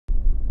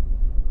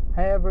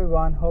Hey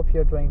everyone, hope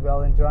you're doing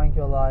well, enjoying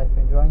your life,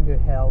 enjoying your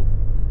health.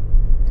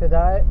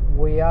 Today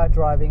we are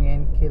driving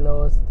in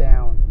Keilor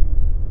Town.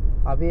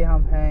 अभी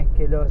हम हैं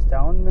Keilor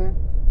Town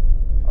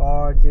में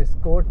और जिस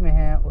court में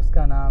हैं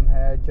उसका नाम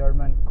है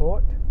Germain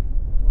court.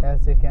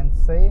 As you can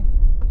see,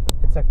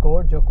 it's a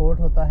court. जो कोर्ट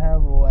होता है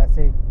वो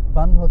ऐसे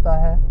बंद होता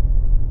है.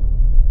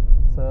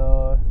 So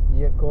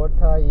ये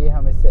कोर्ट था, ये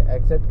हम इससे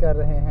एग्जिट कर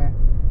रहे हैं.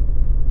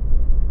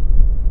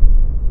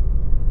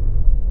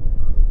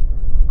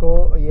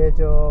 को ये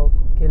जो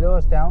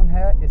Keilor टाउन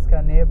है इसका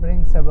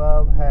नेबरिंग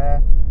सबब है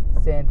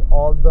सेंट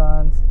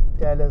ऑल्बन्स,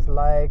 टेलर्स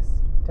लेक्स,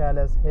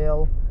 टेलर्स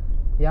हिल.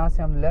 यहाँ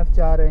से हम लेफ़्ट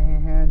जा रहे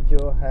हैं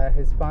जो है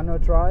हिस्पानो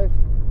ड्राइव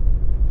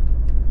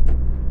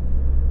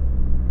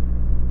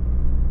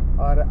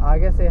और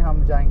आगे से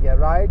हम जाएंगे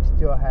राइट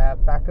जो है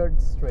पैकर्ड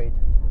स्ट्रीट.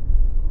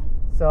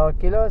 सो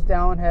Keilor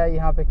टाउन है.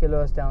 यहाँ पे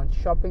Keilor टाउन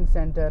शॉपिंग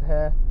सेंटर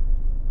है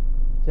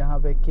जहाँ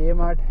पे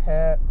Kmart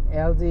है,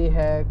 LG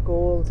है,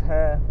 Kohl's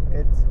है.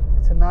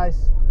 It's a nice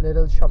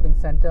little shopping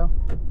center.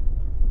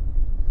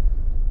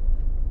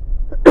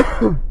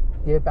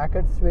 ये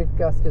पैकर्ड स्ट्रीट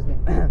का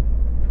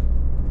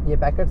ये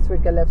पैकर्ड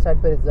स्ट्रीट का लेफ्ट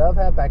साइड पे रिजर्व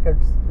है,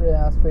 Packard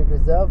street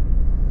reserve.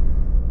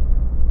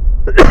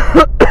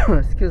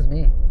 Excuse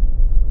me.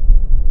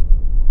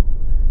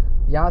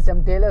 यहाँ से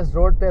हम टेलर्स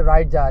रोड पे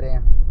राइट जा रहे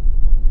हैं.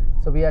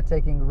 So we are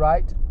taking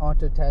right on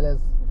to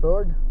tailors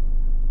road.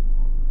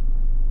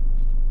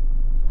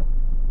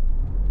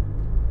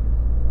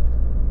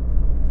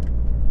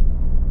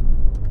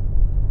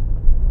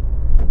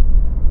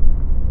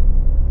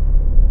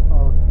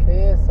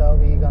 So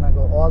we're gonna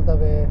go all the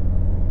way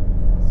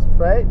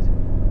straight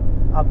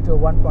up to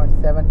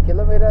 1.7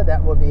 kilometer.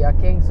 That will be a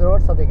King's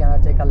Road. So we're gonna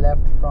take a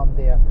left from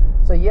there.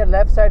 So ये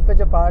left side पे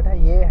जो part है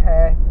ये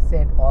है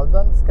St.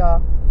 Albans का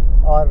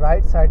और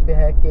right side पे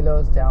है Keilor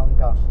Town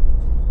का.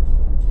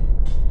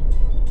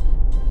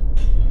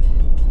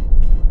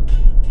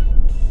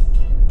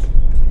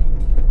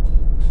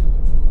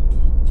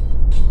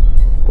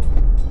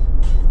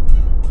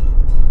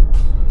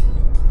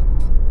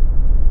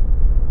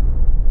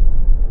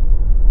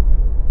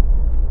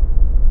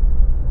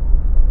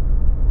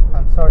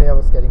 Sorry, I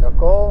was getting a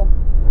call.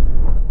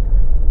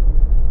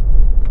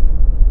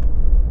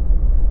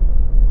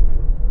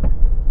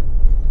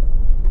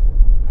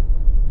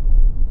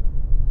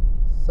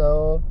 So,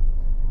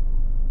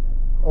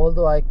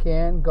 although I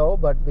can go,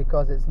 but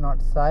because it's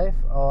not safe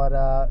और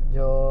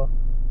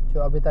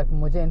जो अभी तक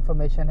मुझे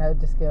इंफॉर्मेशन है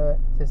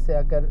जिससे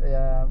अगर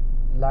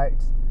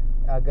लाइट्स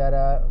अगर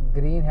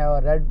ग्रीन है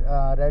और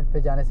रेड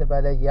पे जाने से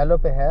पहले येलो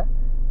पे है,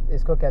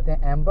 इसको कहते हैं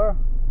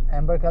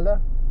amber colour.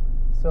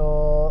 So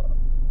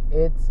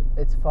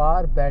it's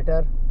far better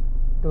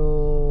to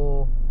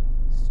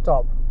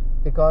stop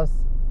because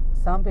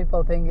some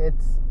people think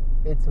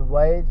it's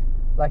wait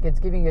like it's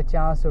giving a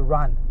chance to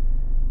run.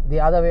 The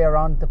other way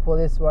around, the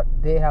police, what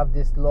they have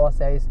this law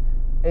says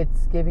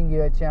it's giving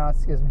you a chance,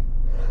 excuse me,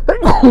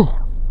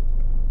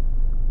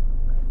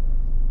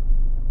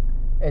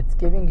 it's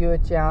giving you a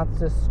chance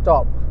to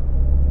stop.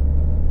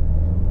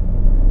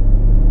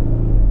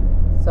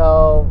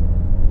 So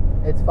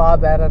it's far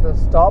better to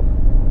stop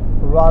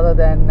rather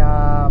than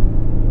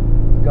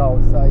go.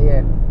 So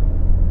yeah.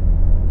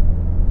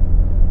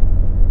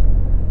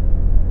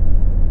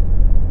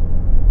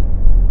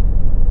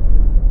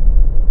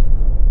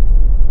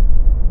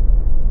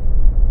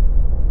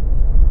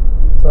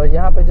 So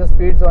यहाँ पे जो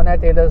speed zone है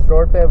tailors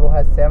road पे वो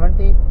है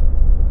 70.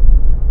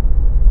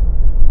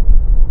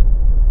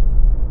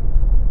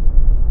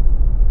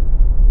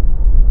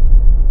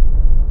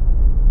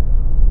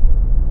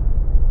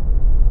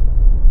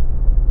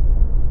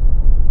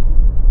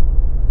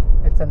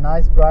 A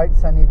nice bright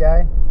sunny day.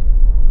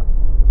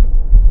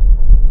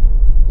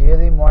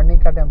 Usually morning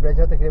का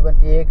temperature तकरीबन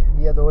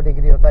 1 या 2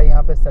 डिग्री होता है.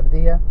 यहाँ पे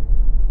सर्दी है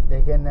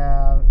लेकिन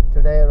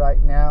today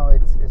right now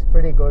it's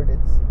pretty good.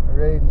 It's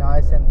really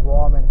nice and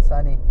warm and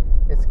sunny.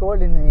 It's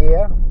cold in the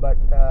air but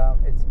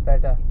it's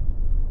better.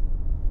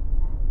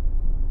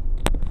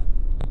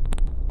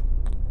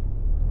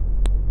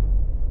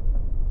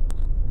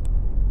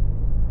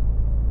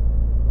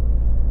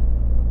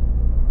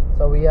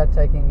 So we are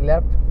taking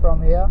left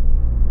from here,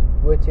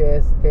 which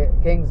is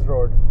King's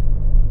Road.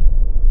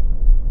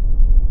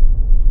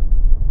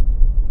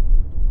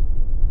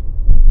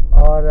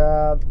 और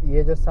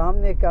ये जो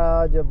सामने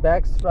का जो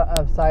back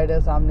side है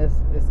सामने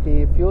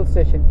इसकी fuel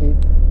station की,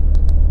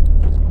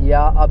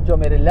 या अब जो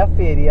मेरे लेफ्ट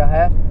एरिया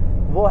है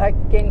वो है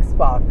Kings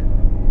park.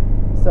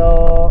 So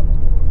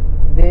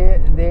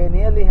they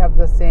nearly have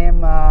the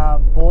same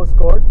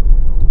postcode,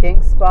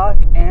 Kings Park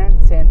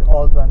and St.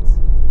 Albans.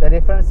 The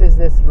difference is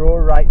this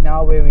road right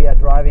now where we are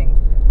driving.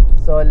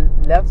 So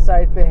left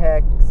side पे है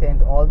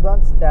St.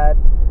 Albans, that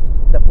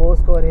the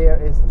postcode here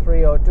is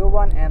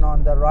 3021, and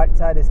on the right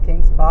side is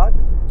Kings Park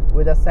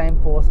with the same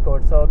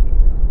postcode. So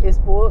इस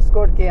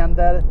postcode के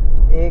अंदर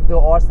एक दो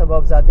और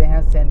suburbs आते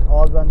हैं, St.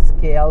 Albans,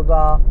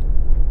 Keilor,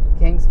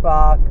 Kings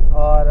Park,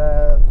 और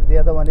the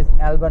other one is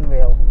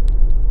Albanvale.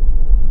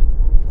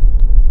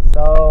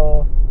 So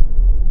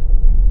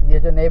ये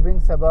जो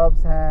neighboring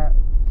suburbs हैं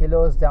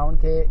below down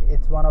K,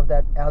 it's one of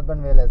that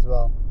Albanville as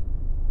well.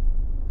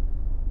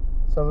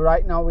 So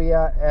right now we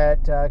are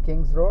at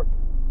Kings Road.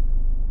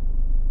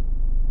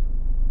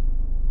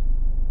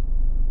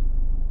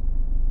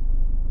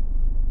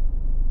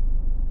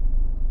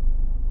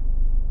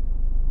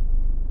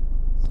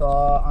 So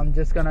I'm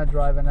just gonna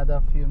drive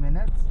another few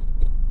minutes,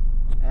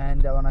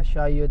 and I wanna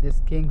show you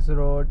this Kings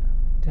Road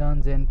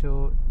turns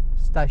into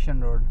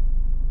Station Road.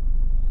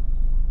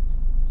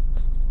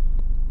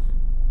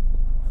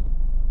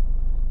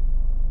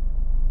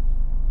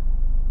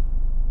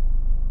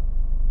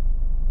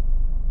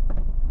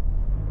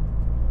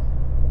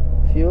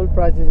 Fuel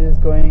prices is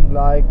going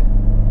like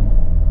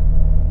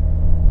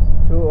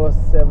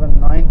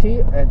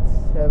 207.90 at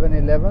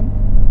 7-Eleven.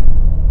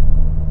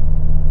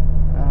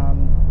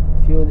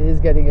 Fuel is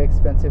getting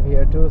expensive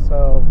here too,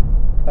 so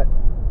but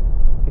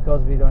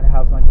because we don't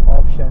have much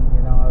option,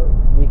 you know,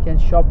 we can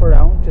shop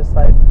around to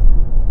save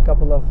a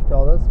couple of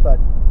dollars, but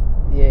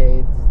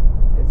yeah,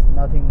 it's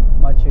nothing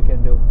much you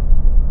can do.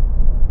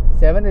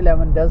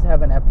 7-Eleven does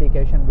have an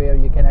application where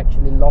you can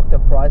actually lock the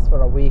price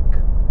for a week,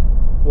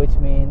 which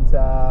means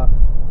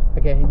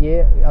okay,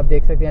 ये आप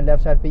देख सकते हैं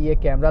left side पे ये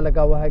camera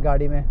लगा हुआ है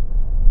गाड़ी में.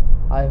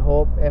 I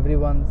hope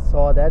everyone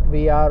saw that.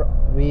 We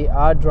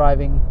are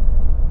driving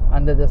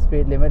under the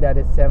speed limit, that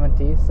is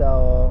 70.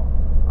 So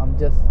I've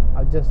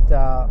just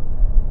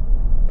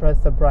press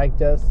the brake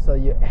just so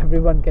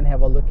everyone can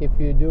have a look. If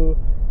you do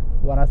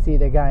wanna see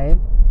it again,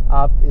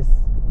 आप इस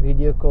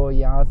video को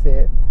यहाँ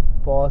से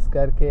pause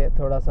करके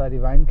थोड़ा सा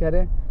rewind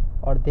करें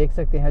और देख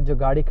सकते हैं जो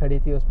गाड़ी खड़ी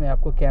थी उसमें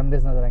आपको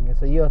कैमरेज नज़र आएंगे.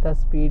 सो ये होता है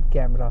स्पीड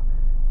कैमरा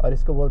और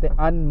इसको बोलते हैं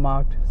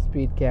unmarked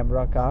speed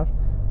camera car.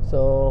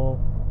 So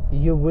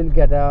you will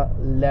get a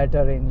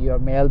letter in your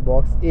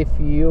mailbox if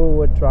you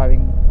were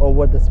driving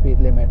over the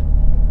speed limit.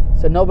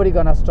 So nobody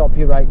gonna stop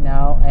you right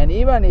now, and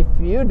even if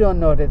you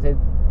don't notice it,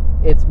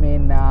 it's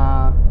mean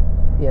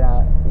you know,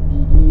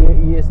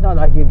 it's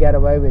not like you get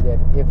away with it.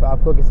 If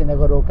आपको किसी ने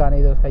को रोका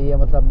नहीं तो उसका ये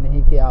मतलब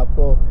नहीं कि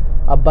आपको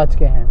अब बच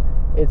के हैं.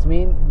 It's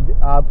mean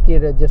आपकी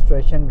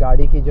रजिस्ट्रेशन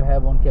गाड़ी की जो है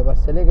वो उनके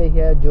पास चली गई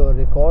है, जो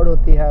रिकॉर्ड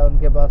होती है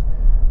उनके पास,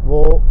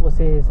 वो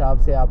उसी हिसाब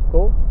से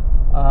आपको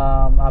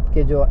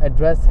आपके जो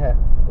एड्रेस है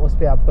उस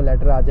पर आपको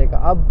लेटर आ जाएगा.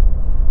 अब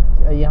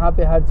यहाँ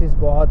पे हर चीज़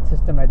बहुत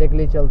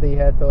सिस्टमेटिकली चलती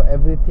है, तो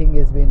एवरीथिंग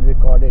इज़ बीन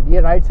रिकॉर्डेड. ये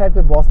राइट साइड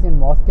पे बोस्नियन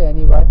मॉस्क है.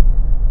 Anyway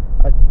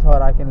I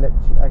thought I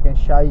can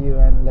show you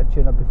and let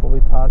you know before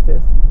we pass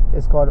this.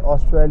 It's called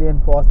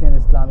Australian Bosnian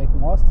Islamic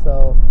Mosque.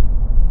 So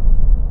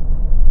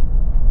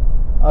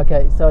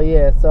okay, so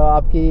yeah, so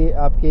आपकी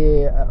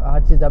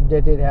हर चीज़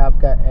updated है.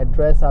 आपका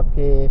address,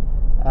 आपके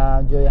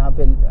जो यहाँ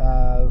पे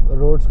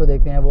roads को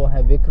देखते हैं वो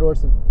है विक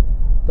रोड्स,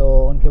 तो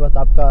उनके पास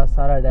आपका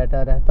सारा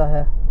डाटा रहता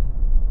है.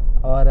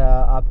 और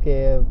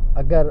आपके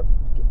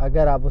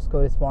अगर आप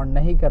उसको रिस्पॉन्ड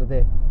नहीं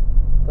करते,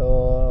 तो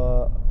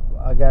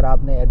अगर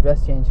आपने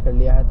एड्रेस चेंज कर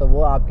लिया है तो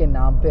वो आपके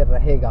नाम पे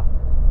रहेगा.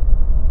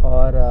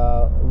 और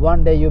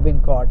one day you been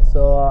caught.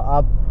 सो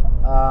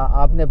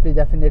आपने अपनी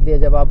डेफिनेटली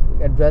जब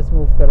आप एड्रेस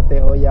मूव करते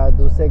हो या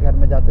दूसरे घर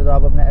में जाते हो तो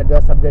आप अपना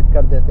एड्रेस अपडेट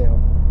कर देते हो.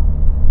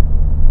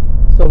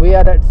 So we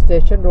are eight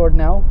station road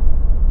now.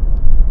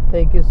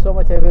 Thank you so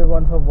much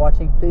everyone for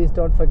watching. Please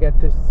don't forget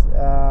to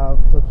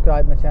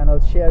subscribe my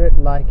channel, share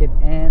it, like it,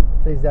 and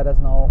please let us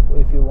know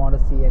if you want to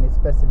see any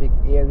specific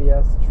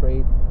area,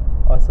 street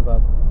or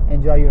suburb.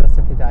 Enjoy your rest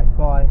of your day.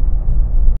 Bye.